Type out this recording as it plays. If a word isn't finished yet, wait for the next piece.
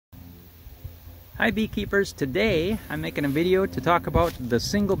Hi beekeepers, today I'm making a video to talk about the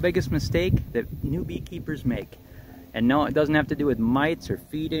single biggest mistake that new beekeepers make. And no, it doesn't have to do with mites or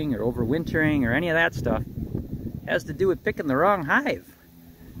feeding or overwintering or any of that stuff. It has to do with picking the wrong hive.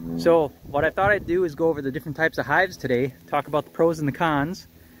 So what I thought I'd do is go over the different types of hives today, talk about the pros and the cons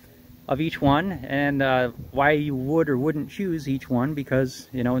of each one, and why you would or wouldn't choose each one, because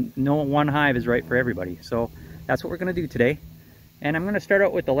no one hive is right for everybody. So that's what we're going to do today. And I'm going to start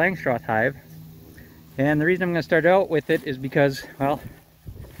out with the Langstroth hive. And the reason I'm going to start out with it is because, well,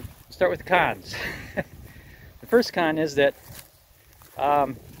 let's start with the cons. The first con is that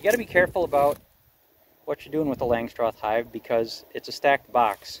you got to be careful about what you're doing with the Langstroth hive, because it's a stacked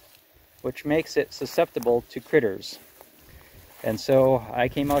box, which makes it susceptible to critters. And so I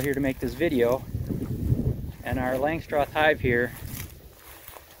came out here to make this video, and our Langstroth hive here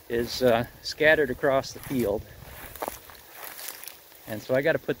is scattered across the field. And so I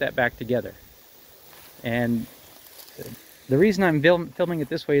got to put that back together. And the reason I'm filming it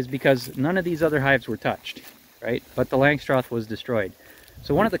this way is because none of these other hives were touched, right? But the Langstroth was destroyed.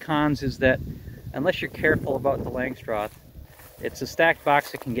 So one of the cons is that unless you're careful about the Langstroth, it's a stacked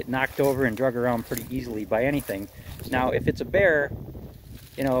box that can get knocked over and drug around pretty easily by anything. Now, if it's a bear,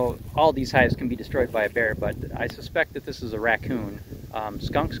 all these hives can be destroyed by a bear, but I suspect that this is a raccoon.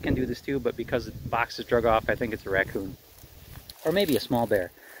 Skunks can do this too, but because the box is drug off, I think it's a raccoon. Or maybe a small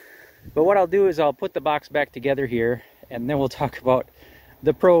bear. But what I'll do is I'll put the box back together here, and then we'll talk about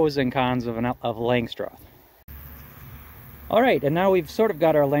the pros and cons of Langstroth. Alright, and now we've sort of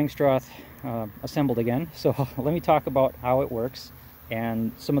got our Langstroth assembled again, so let me talk about how it works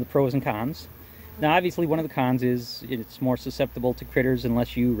and some of the pros and cons. Now obviously one of the cons is it's more susceptible to critters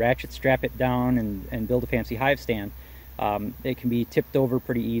unless you ratchet strap it down and build a fancy hive stand. It can be tipped over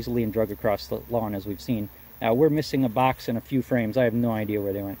pretty easily and drug across the lawn, as we've seen. Now we're missing a box and a few frames. I have no idea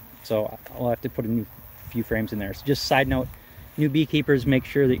where they went, so I'll have to put a few frames in there. So just side note, new beekeepers, make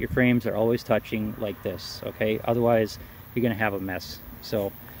sure that your frames are always touching like this, okay? Otherwise you're gonna have a mess.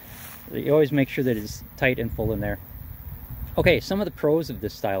 So you always make sure that it's tight and full in there. Okay, some of the pros of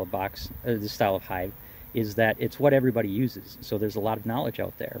this style of box, this style of hive, is that it's what everybody uses. So there's a lot of knowledge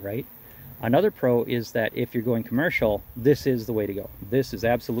out there, right? Another pro is that if you're going commercial, this is the way to go. This is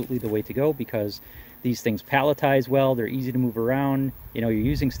absolutely the way to go, because these things palletize well, they're easy to move around. You're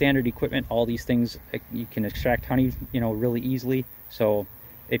using standard equipment, all these things, you can extract honey, really easily. So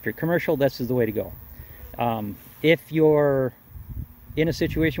if you're commercial, this is the way to go. If you're in a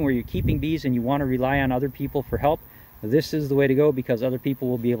situation where you're keeping bees and you want to rely on other people for help, this is the way to go, because other people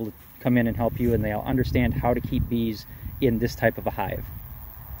will be able to come in and help you, and they'll understand how to keep bees in this type of a hive.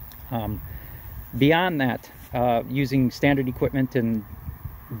 Beyond that, using standard equipment and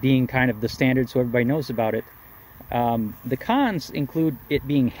being kind of the standard so everybody knows about it, the cons include it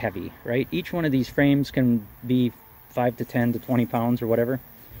being heavy, right? Each one of these frames can be 5 to 10 to 20 pounds or whatever.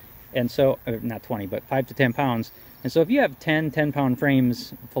 And so, not 20, but 5 to 10 pounds. And so if you have 10-pound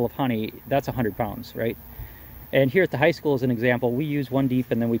frames full of honey, that's 100 pounds, right? And here at the high school, as an example, we use 1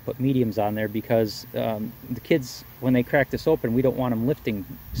 deep and then we put mediums on there, because the kids, when they crack this open, we don't want them lifting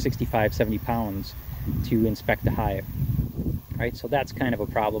 65, 70 pounds to inspect the hive, right? So that's kind of a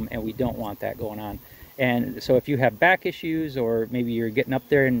problem, and we don't want that going on. And so if you have back issues, or maybe you're getting up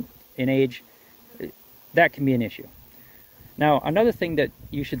there in age, that can be an issue. Now, another thing that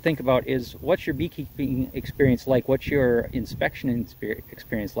you should think about is, what's your beekeeping experience like? What's your inspection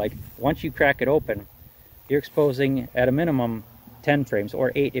experience like? Once you crack it open, you're exposing at a minimum 10 frames,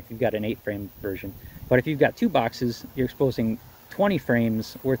 or 8 if you've got an 8-frame version. But if you've got 2 boxes, you're exposing 20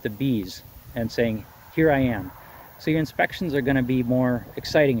 frames worth of bees and saying, here I am. So your inspections are going to be more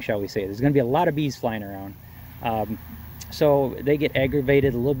exciting, shall we say. There's going to be a lot of bees flying around. So they get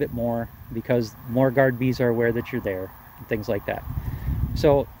aggravated a little bit more, because more guard bees are aware that you're there, and things like that.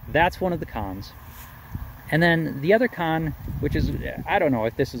 So that's one of the cons. And then the other con, which is, I don't know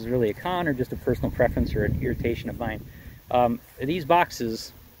if this is really a con or just a personal preference or an irritation of mine, these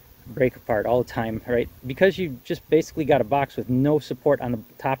boxes break apart all the time, right? Because you just basically got a box with no support on the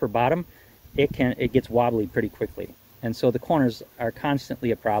top or bottom, it gets wobbly pretty quickly. And so the corners are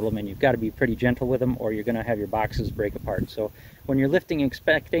constantly a problem, and you've got to be pretty gentle with them, or you're going to have your boxes break apart. So when you're lifting,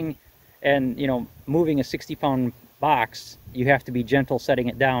 inspecting, and moving a 60-pound box, you have to be gentle setting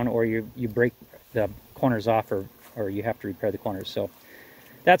it down, or you break the corners off, or you have to repair the corners. So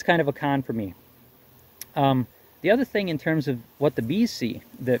that's kind of a con for me. The other thing, in terms of what the bees see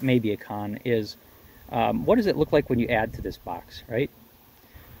that may be a con, is what does it look like when you add to this box, right?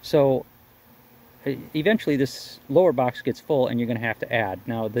 So eventually this lower box gets full and you're going to have to add.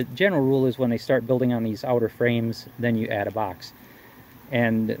 Now the general rule is, when they start building on these outer frames, then you add a box.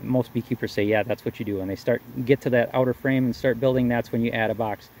 And most beekeepers say, yeah, that's what you do. When they get to that outer frame and start building, that's when you add a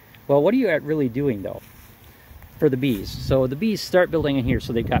box. Well, what are you really doing though for the bees? So the bees start building in here,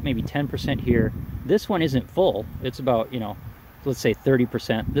 so they've got maybe 10% here. This one isn't full. It's about, you know, let's say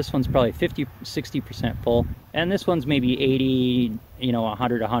 30%. This one's probably 50, 60% full. And this one's maybe 80, you know,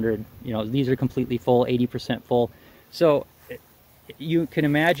 100. You know, these are completely full, 80% full. So you can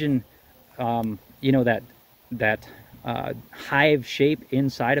imagine, you know, that hive shape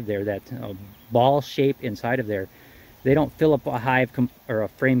inside of there, that ball shape inside of there. They don't fill up a hive or a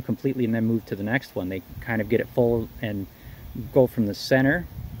frame completely and then move to the next one. They kind of get it full and go from the center,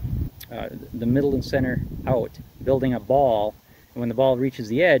 the middle and center out, building a ball. And when the ball reaches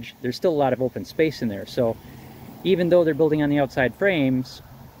the edge, there's still a lot of open space in there. So even though they're building on the outside frames,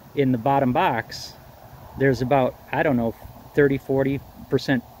 in the bottom box, there's about, I don't know, 30,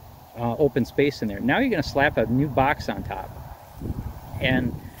 40% open space in there. Now you're going to slap a new box on top.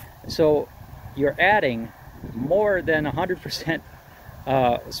 And so you're adding more than 100%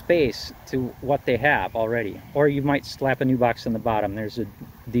 space to what they have already. Or you might slap a new box on the bottom. There's a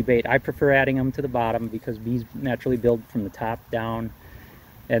debate. I prefer adding them to the bottom because bees naturally build from the top down,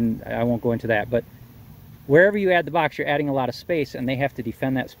 and I won't go into that. But wherever you add the box, you're adding a lot of space, and they have to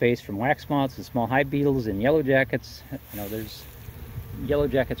defend that space from wax moths and small hive beetles and yellow jackets. You know, there's yellow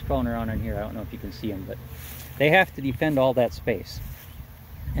jackets crawling around in here. I don't know if you can see them, but they have to defend all that space.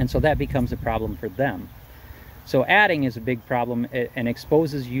 And so that becomes a problem for them. So adding is a big problem and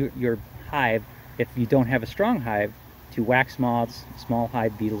exposes your hive, if you don't have a strong hive, to wax moths, small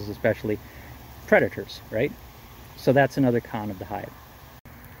hive beetles especially, predators, right? So that's another con of the hive.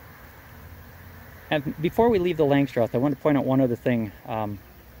 And before we leave the Langstroth, I want to point out one other thing.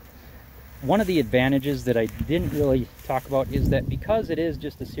 One of the advantages that I didn't really talk about is that because it is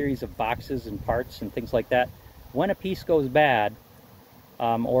just a series of boxes and parts and things like that, when a piece goes bad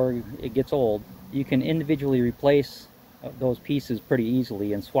or it gets old, you can individually replace those pieces pretty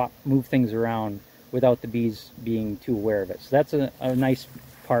easily and move things around without the bees being too aware of it. So that's a nice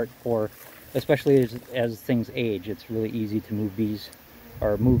part for, especially as things age, it's really easy to move bees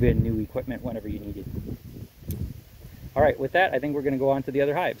or move in new equipment whenever you need it. All right, with that, I think we're going to go on to the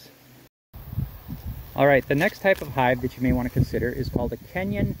other hives. All right, the next type of hive that you may want to consider is called a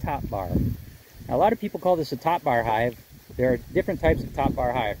Kenyan top bar. Now, a lot of people call this a top bar hive. There are different types of top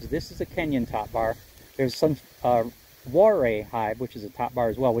bar hives. This is a Kenyan top bar. There's some Waray hive, which is a top bar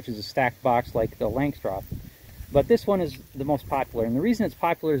as well, which is a stacked box like the Langstroth. But this one is the most popular. And the reason it's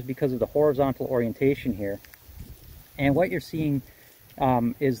popular is because of the horizontal orientation here. And what you're seeing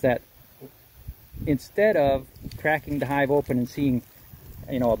is that instead of cracking the hive open and seeing,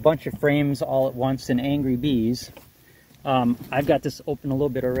 you know, a bunch of frames all at once and angry bees, I've got this open a little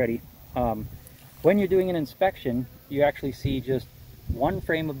bit already. When you're doing an inspection, you actually see just one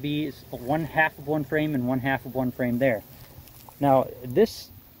frame of bees, one half of one frame and one half of one frame there. Now, this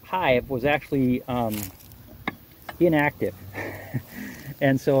hive was actually inactive.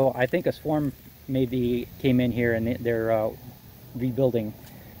 And so I think a swarm maybe came in here and they're rebuilding.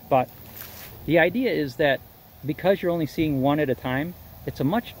 But the idea is that because you're only seeing one at a time, it's a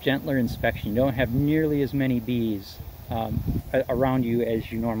much gentler inspection. You don't have nearly as many bees around you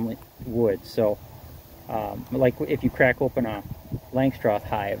as you normally would. So like if you crack open a Langstroth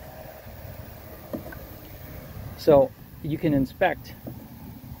hive. So you can inspect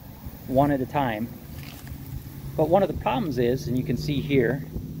one at a time. But one of the problems is, and you can see here,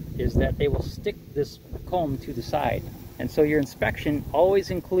 is that they will stick this comb to the side. And so your inspection always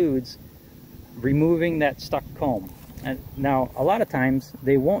includes removing that stuck comb. And now, a lot of times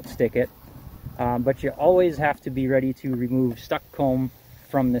they won't stick it, but you always have to be ready to remove stuck comb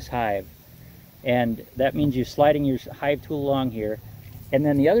from this hive. And that means you're sliding your hive tool along here. And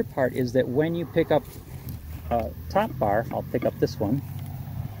then the other part is that when you pick up a top bar, I'll pick up this one,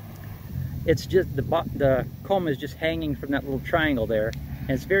 it's just the comb is just hanging from that little triangle there,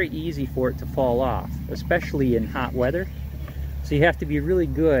 and it's very easy for it to fall off, especially in hot weather. So you have to be really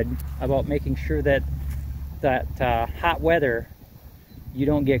good about making sure that hot weather, you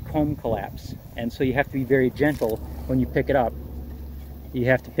don't get comb collapse. And so you have to be very gentle when you pick it up. You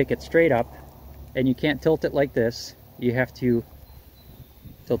have to pick it straight up, and you can't tilt it like this. You have to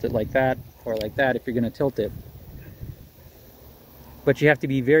tilt it like that or like that if you're going to tilt it. But you have to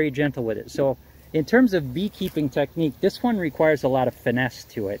be very gentle with it. So in terms of beekeeping technique, this one requires a lot of finesse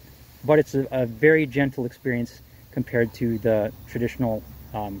to it, but it's a very gentle experience compared to the traditional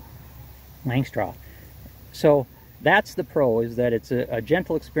Langstroth. So that's the pro, is that it's a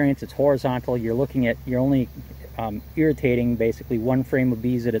gentle experience. It's horizontal. You're only irritating basically one frame of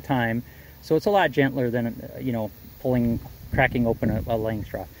bees at a time. So it's a lot gentler than, you know, pulling cracking open a laying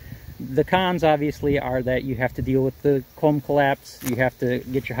straw. The cons obviously are that you have to deal with the comb collapse. You have to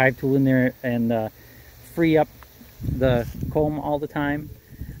get your hive tool in there and free up the comb all the time.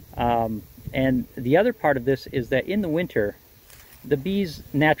 And the other part of this is that in the winter, the bees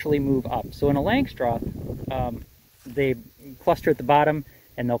naturally move up. So in a Langstroth, they cluster at the bottom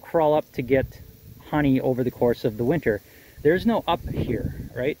and they'll crawl up to get honey over the course of the winter. There's no up here,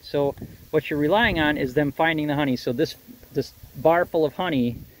 right? So what you're relying on is them finding the honey. So this bar full of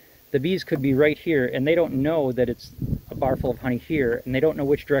honey, the bees could be right here and they don't know that it's a bar full of honey here, and they don't know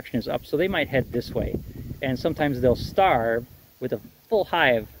which direction is up, so they might head this way. And sometimes they'll starve with a full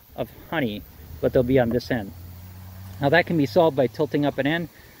hive of honey, but they'll be on this end. Now that can be solved by tilting up an end,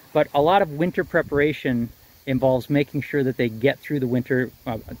 but a lot of winter preparation involves making sure that they get through the winter,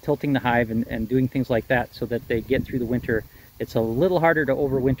 tilting the hive and doing things like that so that they get through the winter. It's a little harder to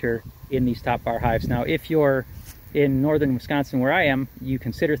overwinter in these top bar hives. Now, if you're in northern Wisconsin where I am, you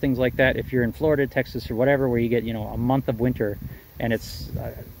consider things like that. If you're in Florida, Texas, or whatever, where you get, you know, a month of winter and it's,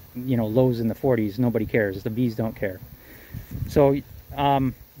 you know, lows in the 40s, nobody cares. The bees don't care. So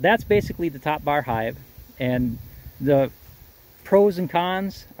that's basically the top bar hive. And the pros and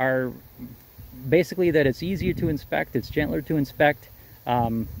cons are basically that it's easier to inspect, it's gentler to inspect,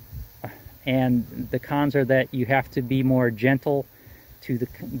 and the cons are that you have to be more gentle to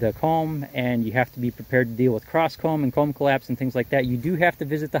the comb, and you have to be prepared to deal with cross comb and comb collapse and things like that. You do have to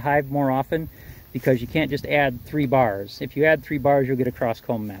visit the hive more often because you can't just add 3 bars. If you add 3 bars, you'll get a cross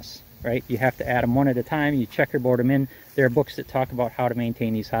comb mess, right? You have to add them one at a time. You checkerboard them in. There are books that talk about how to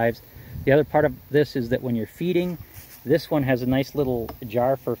maintain these hives. The other part of this is that when you're feeding, this one has a nice little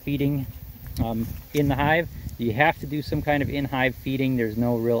jar for feeding in the hive. You have to do some kind of in-hive feeding. There's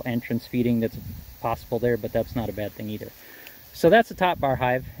no real entrance feeding that's possible there, but that's not a bad thing either. So that's the top bar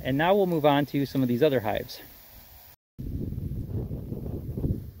hive, and now we'll move on to some of these other hives.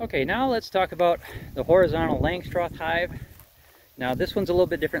 Okay, now let's talk about the horizontal Langstroth hive. Now this one's a little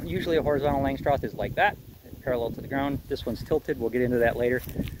bit different. Usually a horizontal Langstroth is like that, parallel to the ground. This one's tilted. We'll get into that later.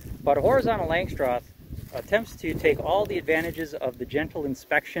 But a horizontal Langstroth attempts to take all the advantages of the gentle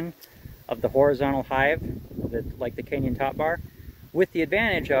inspection of the horizontal hive, like the Kenyan top bar, with the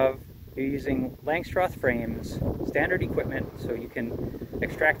advantage of you're using Langstroth frames, standard equipment, so you can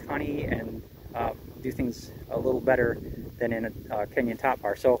extract honey and do things a little better than in a Kenyan top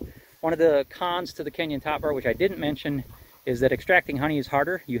bar. So one of the cons to the Kenyan top bar, which I didn't mention, is that extracting honey is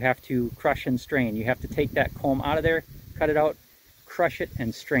harder. You have to crush and strain. You have to take that comb out of there, cut it out, crush it,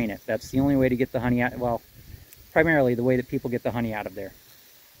 and strain it. That's the only way to get the honey out. Well, primarily the way that people get the honey out of there.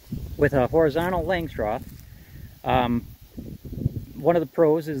 With a horizontal Langstroth, one of the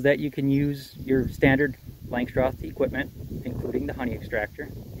pros is that you can use your standard Langstroth equipment, including the honey extractor.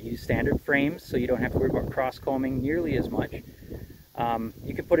 You use standard frames, so you don't have to worry about cross-combing nearly as much. You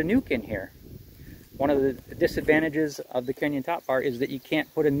can put a nuke in here. One of the disadvantages of the Kenyan top bar is that you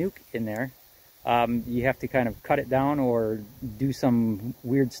can't put a nuke in there. You have to kind of cut it down or do some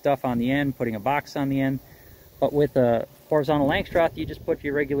weird stuff on the end, putting a box on the end. But with a horizontal Langstroth, you just put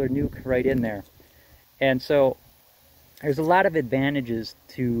your regular nuke right in there. And so there's a lot of advantages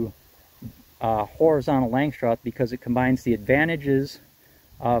to horizontal Langstroth because it combines the advantages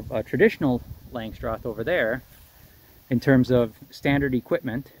of a traditional Langstroth over there in terms of standard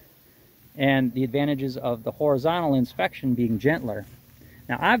equipment and the advantages of the horizontal inspection being gentler.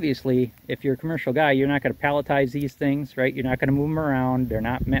 Now obviously, if you're a commercial guy, you're not going to palletize these things, right? You're not going to move them around. They're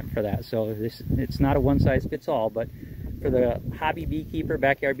not meant for that. So it's not a one-size-fits-all, but for the hobby beekeeper,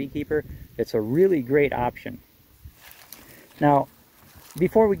 backyard beekeeper, it's a really great option. Now,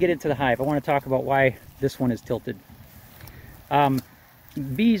 before we get into the hive, I want to talk about why this one is tilted.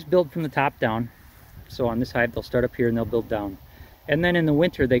 Bees build from the top down. So on this hive, they'll start up here and they'll build down. And then in the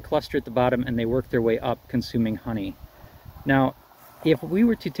winter, they cluster at the bottom and they work their way up, consuming honey. Now, if we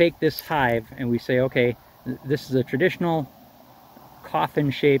were to take this hive and we say, okay, this is a traditional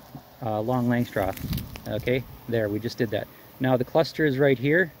coffin-shaped long Langstroth. Okay, there, we just did that. Now the cluster is right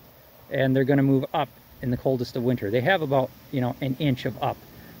here, and they're going to move up in the coldest of winter. They have about, you know, an inch of up.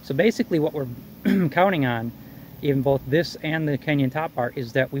 So basically what we're counting on in both this and the Kenyan top bar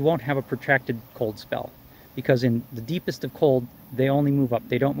is that we won't have a protracted cold spell, because in the deepest of cold, they only move up.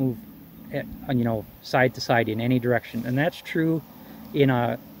 They don't move, you know, side to side in any direction. And that's true in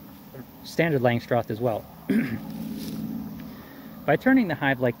a standard Langstroth as well. By turning the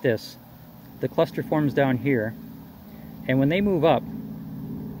hive like this, the cluster forms down here, and when they move up,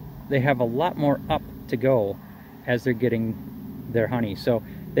 they have a lot more up to go as they're getting their honey. So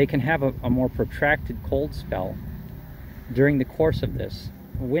they can have a more protracted cold spell during the course of this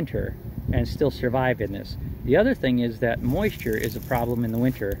winter and still survive in this. The other thing is that moisture is a problem in the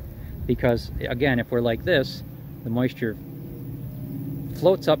winter, because again, if we're like this, the moisture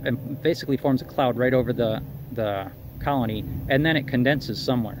floats up and basically forms a cloud right over the colony, and then it condenses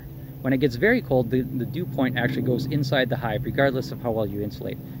somewhere. When it gets very cold, the dew point actually goes inside the hive, regardless of how well you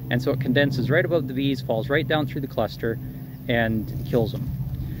insulate. And so it condenses right above the bees, falls right down through the cluster, and kills them.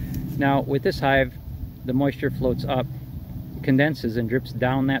 Now, with this hive, the moisture floats up, condenses, and drips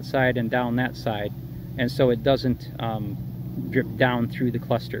down that side and down that side, and so it doesn't drip down through the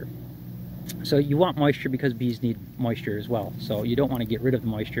cluster. So you want moisture because bees need moisture as well. So you don't want to get rid of the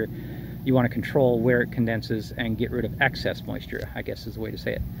moisture. You want to control where it condenses and get rid of excess moisture, I guess is the way to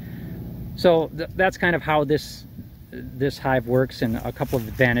say it. So that's kind of how this hive works, and a couple of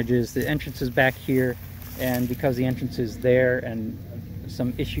advantages. The entrance is back here, and because the entrance is there and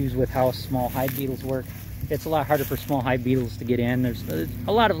some issues with how small hive beetles work, it's a lot harder for small hive beetles to get in. There's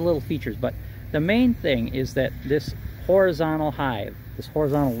a lot of little features, but the main thing is that this horizontal hive, this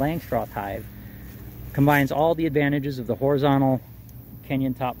horizontal Langstroth hive, combines all the advantages of the horizontal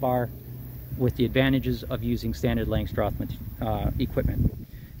Kenyan top bar with the advantages of using standard Langstroth equipment.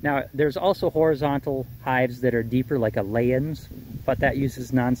 Now, there's also horizontal hives that are deeper, like a lay-ins, but that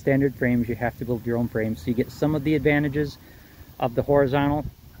uses non-standard frames. You have to build your own frames, so you get some of the advantages of the horizontal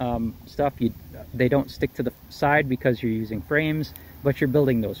stuff. They don't stick to the side because you're using frames, but you're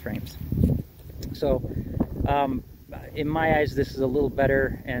building those frames. So, in my eyes, this is a little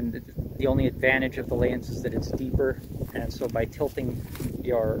better, and the only advantage of the lay-ins is that it's deeper, and so by tilting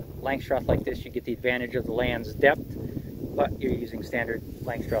your Langstroth like this, you get the advantage of the lay-ins depth, but you're using standard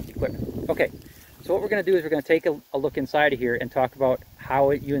Langstroth equipment. Okay, so what we're going to do is we're going to take a look inside of here and talk about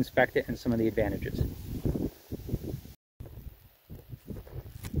how you inspect it and some of the advantages.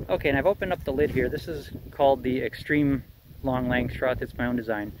 Okay, and I've opened up the lid here. This is called the Extreme Long Langstroth. It's my own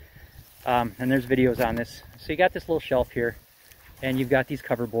design. And there's videos on this. So you got this little shelf here, and you've got these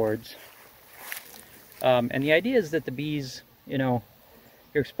cover boards. And the idea is that the bees, you know,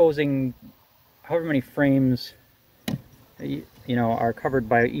 you're exposing however many frames, you know, are covered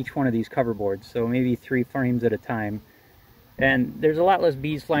by each one of these cover boards. So maybe 3 frames at a time. And there's a lot less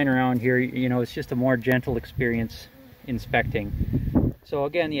bees flying around here. You know, it's just a more gentle experience inspecting. So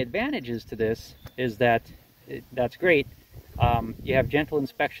again, the advantages to this is that that's great. You have gentle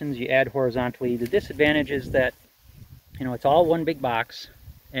inspections, you add horizontally. The disadvantage is that, you know, it's all one big box,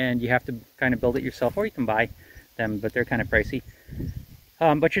 and you have to kind of build it yourself, or you can buy them, but they're kind of pricey.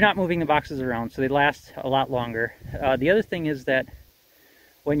 But you're not moving the boxes around, so they last a lot longer. The other thing is that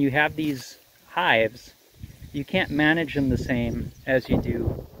when you have these hives, you can't manage them the same as you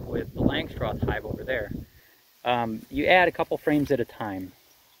do with the Langstroth hive over there. You add a couple frames at a time.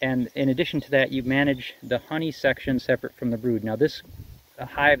 And in addition to that, you manage the honey section separate from the brood. Now this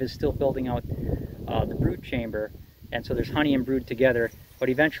hive is still building out the brood chamber, and so there's honey and brood together, but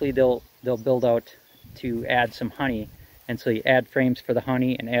eventually they'll build out to add some honey. And so you add frames for the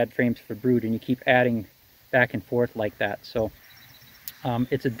honey and add frames for brood, and you keep adding back and forth like that. So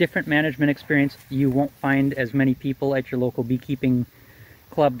it's a different management experience. You won't find as many people at your local beekeeping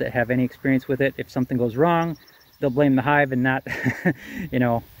club that have any experience with it. If something goes wrong, they'll blame the hive and not, you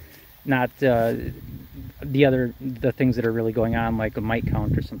know, not the things that are really going on, like a mite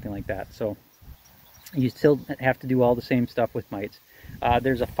count or something like that. So you still have to do all the same stuff with mites.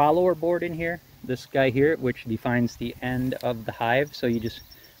 There's a follower board in here, this guy here, which defines the end of the hive. So you just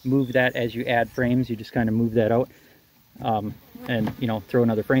move that as you add frames. You just kind of move that out, and you know, throw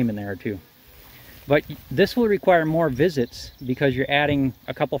another frame in there or two. But this will require more visits because you're adding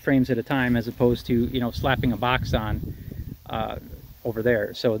a couple frames at a time, as opposed to, you know, slapping a box on over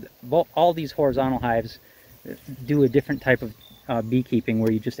there. So all these horizontal hives do a different type of beekeeping,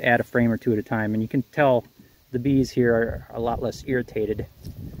 where you just add a frame or two at a time, and you can tell the bees here are a lot less irritated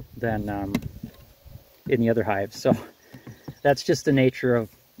than in the other hives. So that's just the nature of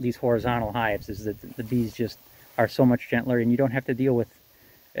these horizontal hives, is that the bees just are so much gentler, and you don't have to deal with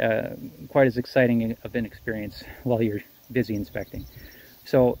quite as exciting of an experience while you're busy inspecting.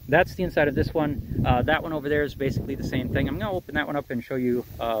 So that's the inside of this one. That one over there is basically the same thing. I'm going to open that one up and show you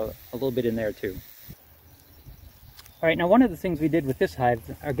a little bit in there too. All right, now one of the things we did with this hive,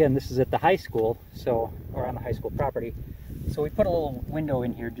 again, this is at the high school, so, or on the high school property. So we put a little window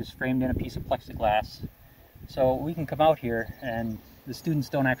in here, just framed in a piece of plexiglass. So we can come out here, and the students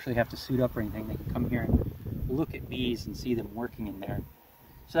don't actually have to suit up or anything. They can come here and look at bees and see them working in there.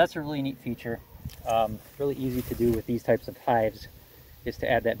 So that's a really neat feature. Really easy to do with these types of hives, is to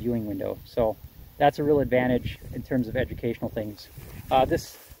add that viewing window. So that's a real advantage in terms of educational things.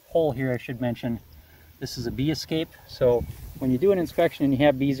 This hole here, I should mention, this is a bee escape. So when you do an inspection and you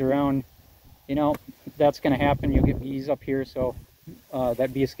have bees around, you know, that's going to happen. You'll get bees up here, so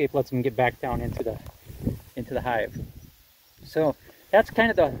that bee escape lets them get back down into the hive. So that's kind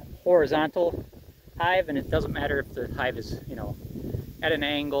of the horizontal hive, and it doesn't matter if the hive is, you know, at an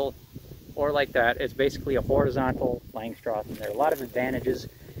angle or like that. It's basically a horizontal Langstroth, and there are a lot of advantages.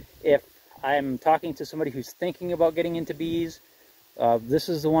 If I'm talking to somebody who's thinking about getting into bees, this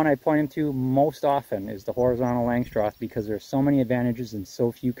is the one I point them to most often, is the horizontal Langstroth, because there's so many advantages and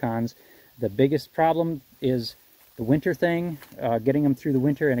so few cons. The biggest problem is the winter thing, getting them through the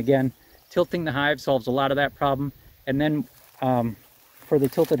winter, and again, tilting the hive solves a lot of that problem. And then for the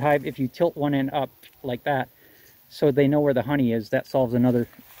tilted hive, if you tilt one end up like that so they know where the honey is, that solves another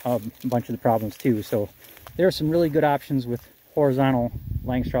bunch of the problems too. So there are some really good options with horizontal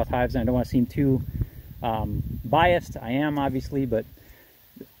Langstroth hives, and I don't want to seem too biased. I am, obviously, but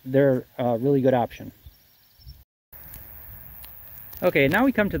they're a really good option. Okay, now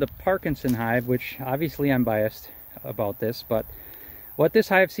we come to the Parkinson hive, which obviously I'm biased about this, but what this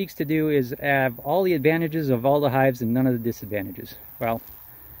hive seeks to do is have all the advantages of all the hives and none of the disadvantages. Well,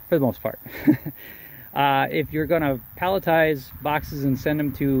 for the most part. If you're going to palletize boxes and send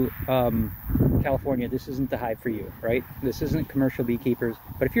them to California, this isn't the hive for you, right? This isn't commercial beekeepers,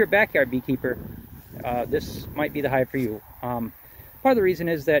 but if you're a backyard beekeeper, this might be the hive for you. Part of the reason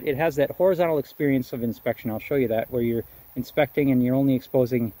is that it has that horizontal experience of inspection. I'll show you that, where you're inspecting and you're only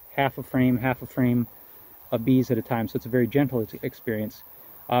exposing half a frame of bees at a time, so it's a very gentle experience.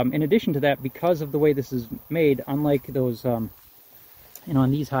 In addition to that, because of the way this is made, unlike those, you know,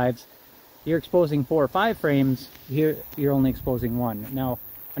 in these hives, you're exposing 4 or 5 frames. Here, you're only exposing 1. Now,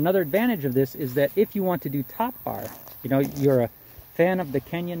 another advantage of this is that if you want to do top bar, you know, you're a fan of the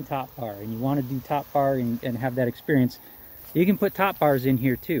Kenyan top bar, and you want to do top bar and have that experience, you can put top bars in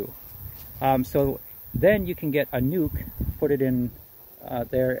here too. So then you can get a nuke, put it in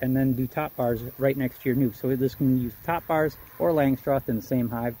there, and then do top bars right next to your nuke. So this can use top bars or Langstroth in the same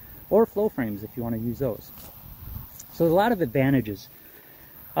hive, or flow frames if you want to use those. So there's a lot of advantages.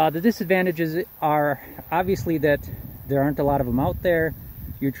 The disadvantages are obviously that there aren't a lot of them out there.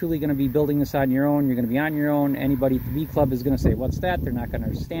 You're truly going to be building this on your own. You're going to be on your own. Anybody at the bee club is going to say, what's that? They're not going to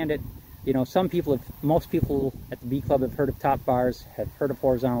understand it. You know, most people at the bee club have heard of top bars, have heard of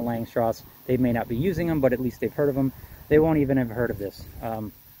horizontal Langstroths. They may not be using them, but at least they've heard of them. They won't even have heard of this.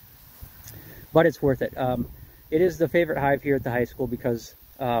 But it's worth it. It is the favorite hive here at the high school because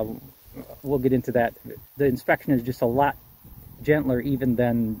we'll get into that. The inspection is just a lot gentler even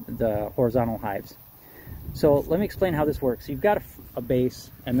than the horizontal hives. So let me explain how this works. You've got a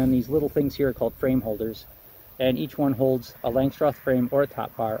base, and then these little things here are called frame holders, and each one holds a Langstroth frame or a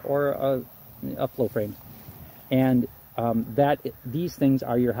top bar or a flow frame. And these things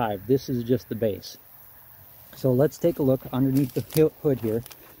are your hive. This is just the base. So let's take a look underneath the hood here.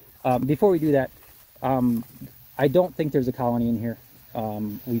 Before we do that, I don't think there's a colony in here.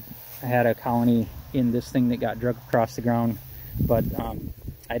 We had a colony in this thing that got dragged across the ground, but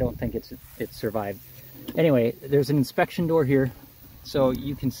I don't think it survived. Anyway, there's an inspection door here, so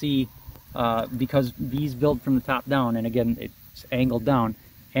you can see because bees build from the top down, and again it's angled down,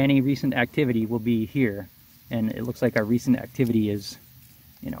 any recent activity will be here, and it looks like our recent activity is,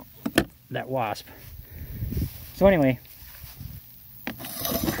 you know, that wasp. So anyway,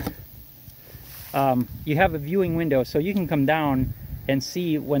 you have a viewing window, so you can come down and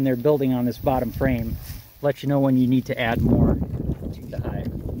see when they're building on this bottom frame, let you know when you need to add more to the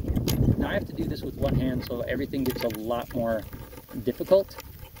hive. Now I have to do this with one hand, so everything gets a lot more difficult.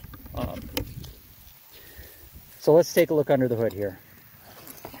 So let's take a look under the hood here.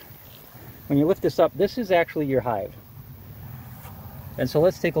 When you lift this up, this is actually your hive. And so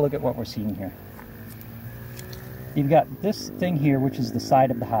let's take a look at what we're seeing here. You've got this thing here, which is the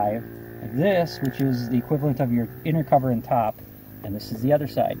side of the hive, this, which is the equivalent of your inner cover and top, and this is the other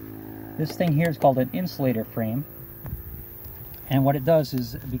side. This thing here is called an insulator frame, and what it does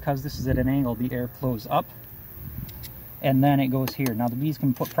is, because this is at an angle, the air flows up, and then it goes here. Now the bees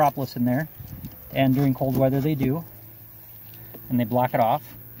can put propolis in there, and during cold weather they do, and they block it off.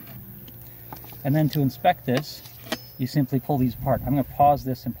 And then to inspect this, you simply pull these apart. I'm going to pause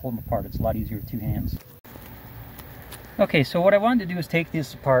this and pull them apart. It's a lot easier with 2 hands. Okay, so what I wanted to do is take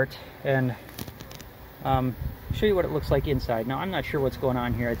this apart and show you what it looks like inside. Now, I'm not sure what's going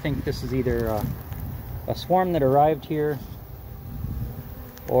on here. I think this is either a swarm that arrived here,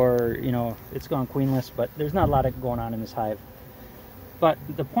 or, you know, it's gone queenless, but there's not a lot going on in this hive. But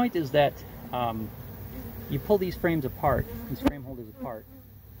the point is that you pull these frames apart, these frame holders apart,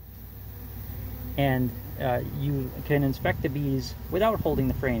 and you can inspect the bees without holding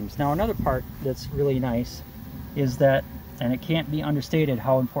the frames. Now, another part that's really nice is that, and it can't be understated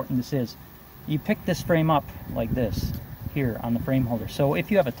how important this is, you pick this frame up like this here on the frame holder. So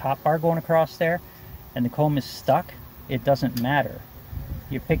if you have a top bar going across there and the comb is stuck, it doesn't matter.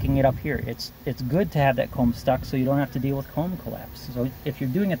 You're picking it up here. It's good to have that comb stuck so you don't have to deal with comb collapse. So if you're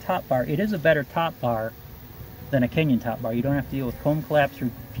doing a top bar, it is a better top bar than a Kenyan top bar. You don't have to deal with comb collapse or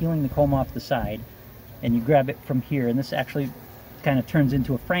peeling the comb off the side, and you grab it from here, and this actually kind of turns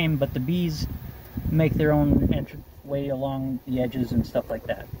into a frame, but the bees make their own entryway along the edges and stuff like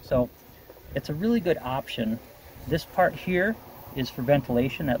that. So it's a really good option. This part here is for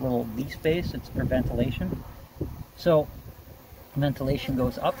ventilation, that little bee space, it's for ventilation. So ventilation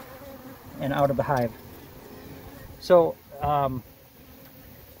goes up and out of the hive. So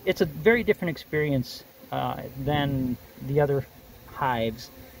it's a very different experience than the other hives.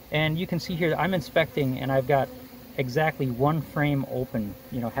 And you can see here I'm inspecting, and I've got exactly one frame open,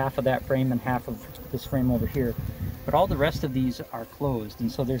 you know, half of that frame and half of this frame over here, but all the rest of these are closed.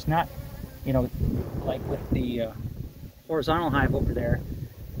 And so there's not, you know, like with the horizontal hive over there,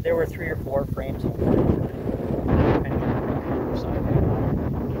 there were 3 or 4 frames open.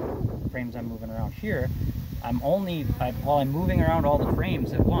 Frames I'm moving around here, while I'm moving around all the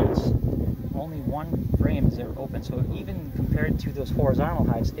frames at once, only one frame is ever open. So even compared to those horizontal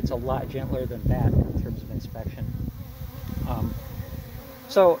hives, it's a lot gentler than that in terms of inspection.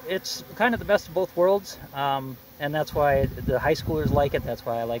 So it's kind of the best of both worlds, and that's why the high schoolers like it, that's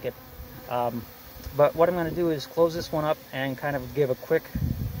why I like it. But what I'm going to do is close this one up and kind of give a quick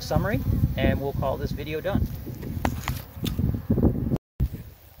summary, and we'll call this video done.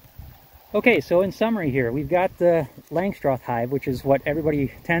 Okay, so in summary here, we've got the Langstroth hive, which is what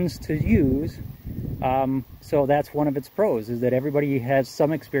everybody tends to use. So that's one of its pros, is that everybody has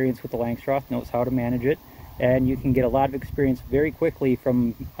some experience with the Langstroth, knows how to manage it, and you can get a lot of experience very quickly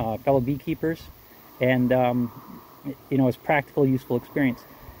from fellow beekeepers, and you know, it's practical, useful experience.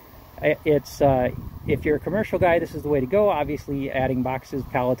 It's if you're a commercial guy, this is the way to go. Obviously, adding boxes,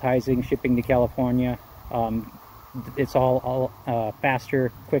 palletizing, shipping to California. It's all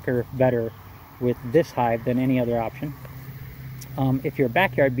faster, quicker, better with this hive than any other option. If you're a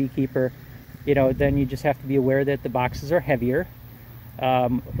backyard beekeeper, you know, then you just have to be aware that the boxes are heavier.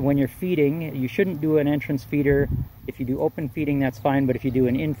 When you're feeding, you shouldn't do an entrance feeder. If you do open feeding, that's fine, but if you do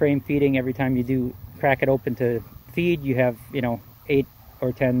an in-frame feeding, every time you do crack it open to feed, you have, you know, 8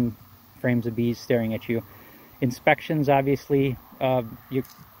 or 10 frames of bees staring at you. Inspections, obviously, you're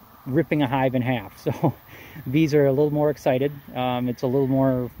ripping a hive in half, so bees are a little more excited. It's a little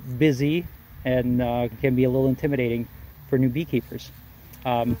more busy, and can be a little intimidating for new beekeepers.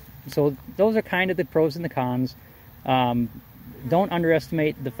 So those are kind of the pros and the cons. Don't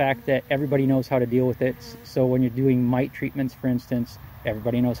underestimate the fact that everybody knows how to deal with it. So when you're doing mite treatments, for instance,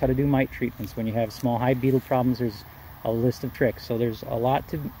 everybody knows how to do mite treatments. When you have small hive beetle problems, there's a list of tricks. So there's a lot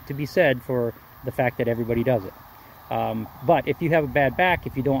to be said for the fact that everybody does it. But if you have a bad back,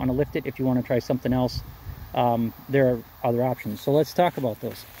 if you don't want to lift it, if you want to try something else, there are other options. So let's talk about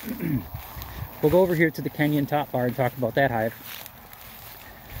those. We'll go over here to the Kenyan top bar and talk about that hive.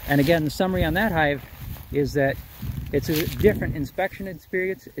 And again, the summary on that hive is that it's a different inspection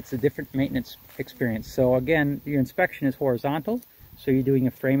experience, it's a different maintenance experience. So again, your inspection is horizontal, so you're doing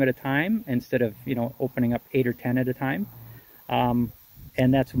a frame at a time instead of, you know, opening up 8 or 10 at a time. And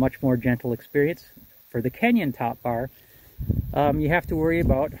that's a much more gentle experience. For the Kenyan top bar, you have to worry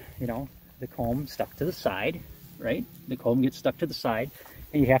about, you know, the comb stuck to the side, right? The comb gets stuck to the side,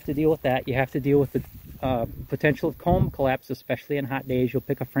 and you have to deal with that. You have to deal with the potential of comb collapse, especially on hot days. You'll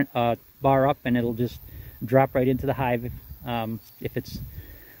pick a bar up and it'll just drop right into the hive if it's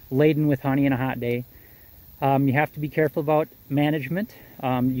laden with honey in a hot day. You have to be careful about management.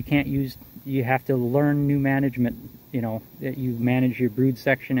 You have to learn new management. You know, that you manage your brood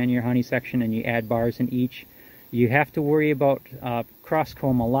section and your honey section, and you add bars in each. You have to worry about cross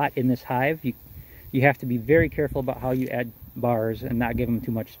comb a lot in this hive. You have to be very careful about how you add bars and not give them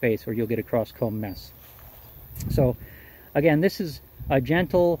too much space, or you'll get a cross comb mess. So again, this is a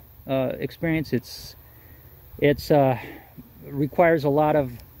gentle experience. It's requires a lot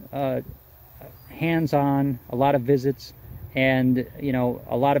of hands-on, a lot of visits, and you know,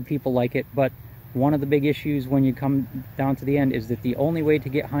 a lot of people like it. But one of the big issues when you come down to the end is that the only way to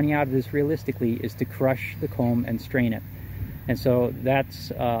get honey out of this realistically is to crush the comb and strain it. And so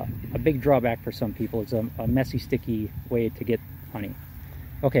that's a big drawback for some people. It's a messy, sticky way to get honey.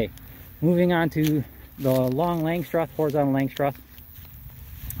 Okay, moving on to the long Langstroth, horizontal Langstroth.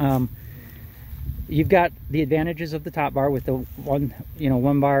 You've got the advantages of the top bar with the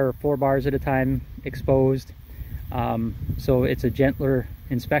one bar or 4 bars at a time exposed. So it's a gentler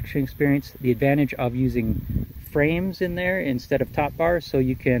inspection experience. The advantage of using frames in there instead of top bars, so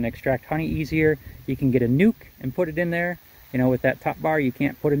you can extract honey easier. You can get a nuke and put it in there. You know, with that top bar, you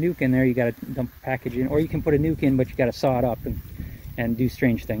can't put a nuke in there. You got to dump a package in, or you can put a nuke in, but you got to saw it up and do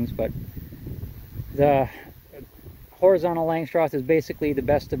strange things. But the horizontal Langstroth is basically the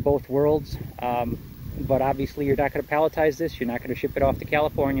best of both worlds. But obviously, you're not going to palletize this. You're not going to ship it off to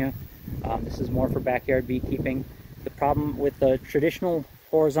California. This is more for backyard beekeeping. The problem with the traditional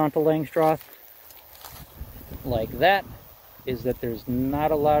horizontal Langstroth, like that, is that there's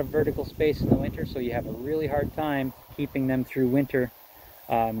not a lot of vertical space in the winter, so you have a really hard time keeping them through winter.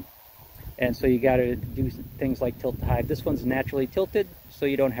 And so you got to do things like tilt the hive. This one's naturally tilted, so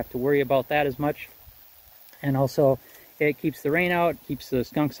you don't have to worry about that as much. And also, it keeps the rain out, keeps the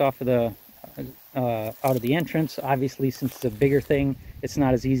skunks off of the out of the entrance. Obviously, since it's a bigger thing, it's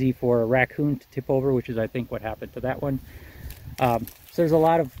not as easy for a raccoon to tip over, which is, I think, what happened to that one. So there's a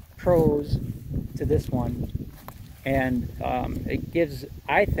lot of pros to this one, and it gives,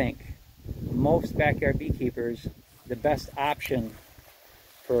 I think, most backyard beekeepers the best option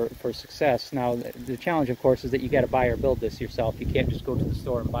for success. Now, the challenge, of course, is that you got to buy or build this yourself. You can't just go to the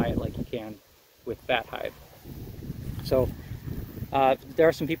store and buy it like you can with Bat Hive. So there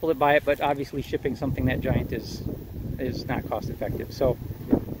are some people that buy it, but obviously shipping something that giant is not cost effective. So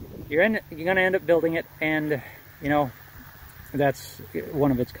you're going to end up building it, and you know, that's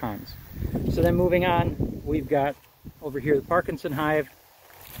one of its cons. So then moving on, we've got over here the Parkinson hive,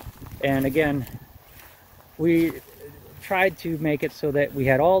 and again, we tried to make it so that we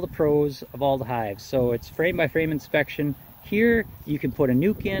had all the pros of all the hives. So it's frame by frame inspection. Here you can put a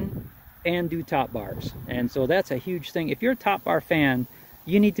nuke in and do top bars, and so that's a huge thing. If you're a top bar fan,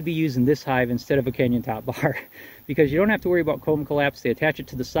 you need to be using this hive instead of a Kenyan top bar, because you don't have to worry about comb collapse. They attach it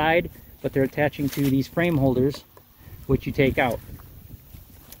to the side, but they're attaching to these frame holders, which you take out.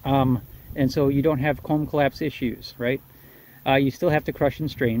 And so you don't have comb collapse issues, right? You still have to crush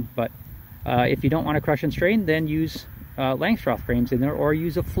and strain, but if you don't want to crush and strain, then use Langstroth frames in there, or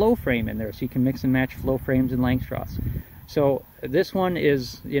use a flow frame in there, so you can mix and match flow frames and Langstroths. So this one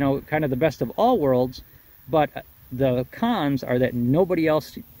is, you know, kind of the best of all worlds, but the cons are that nobody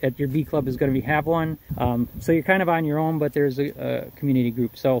else at your bee club is going to have one. So you're kind of on your own, but there's a community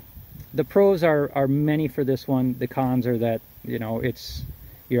group. So the pros are many for this one. The cons are that, you know,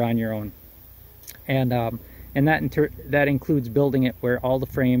 you're on your own. And that includes building it where all the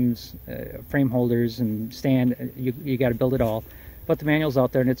frames, frame holders and stand, you got to build it all. But the manual's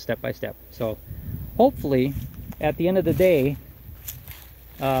out there and it's step by step. So hopefully at the end of the day,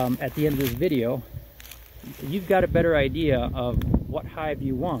 at the end of this video, you've got a better idea of what hive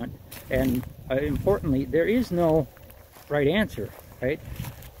you want. And importantly, there is no right answer, right?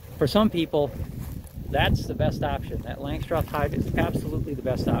 For some people, that's the best option. That Langstroth hive is absolutely the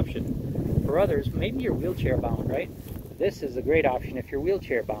best option. For others, maybe you're wheelchair bound, right? This is a great option if you're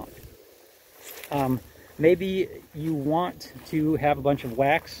wheelchair bound. Maybe you want to have a bunch of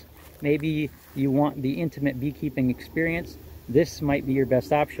wax. Maybe you want the intimate beekeeping experience. This might be your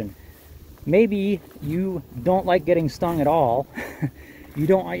best option. Maybe you don't like getting stung at all. You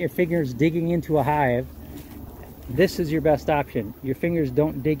don't want your fingers digging into a hive. This is your best option. Your fingers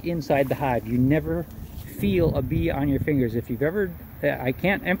don't dig inside the hive. You never feel a bee on your fingers. If you've ever, I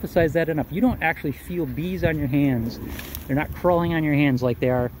can't emphasize that enough, you don't actually feel bees on your hands. They're not crawling on your hands like they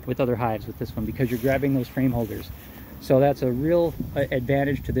are with other hives with this one, because you're grabbing those frame holders. So that's a real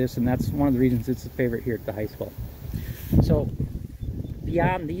advantage to this, and that's one of the reasons it's a favorite here at the high school. So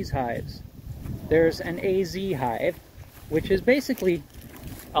beyond these hives, there's an AZ hive, which is basically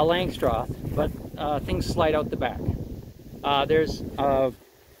a Langstroth, but things slide out the back. There's a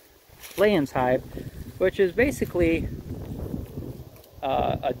Layens hive, which is basically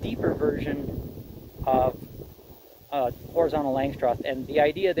a deeper version of horizontal Langstroth, and the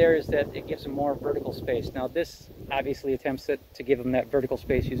idea there is that it gives them more vertical space. Now this obviously attempts to give them that vertical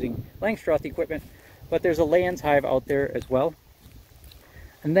space using Langstroth equipment, but there's a Layens hive out there as well.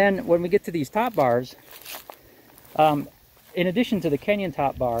 And then when we get to these top bars, in addition to the Kenyan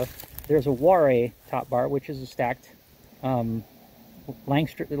top bar, there's a Ware top bar, which is a stacked,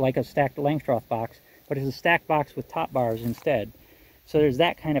 like a stacked Langstroth box, but it's a stacked box with top bars instead. So there's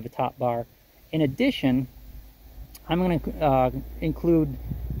that kind of a top bar. In addition, I'm going to include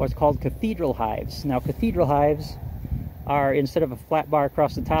what's called cathedral hives. Now, cathedral hives are, instead of a flat bar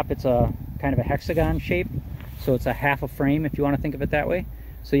across the top, it's a kind of a hexagon shape. So it's a half a frame, if you want to think of it that way.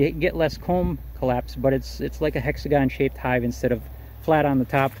 So you get less comb collapse, but it's like a hexagon shaped hive. Instead of flat on the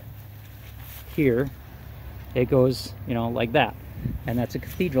top here, it goes, you know, like that. And that's a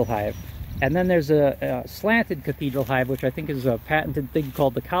cathedral hive. And then there's a slanted cathedral hive, which I think is a patented thing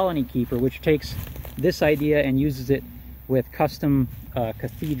called the Colony Keeper, which takes this idea and uses it with custom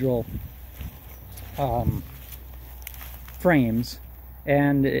cathedral frames,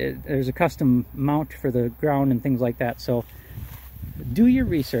 and there's a custom mount for the ground and things like that. So do your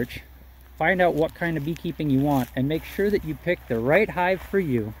research, find out what kind of beekeeping you want, and make sure that you pick the right hive for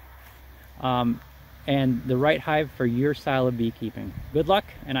you, and the right hive for your style of beekeeping. Good luck,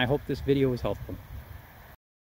 and I hope this video was helpful.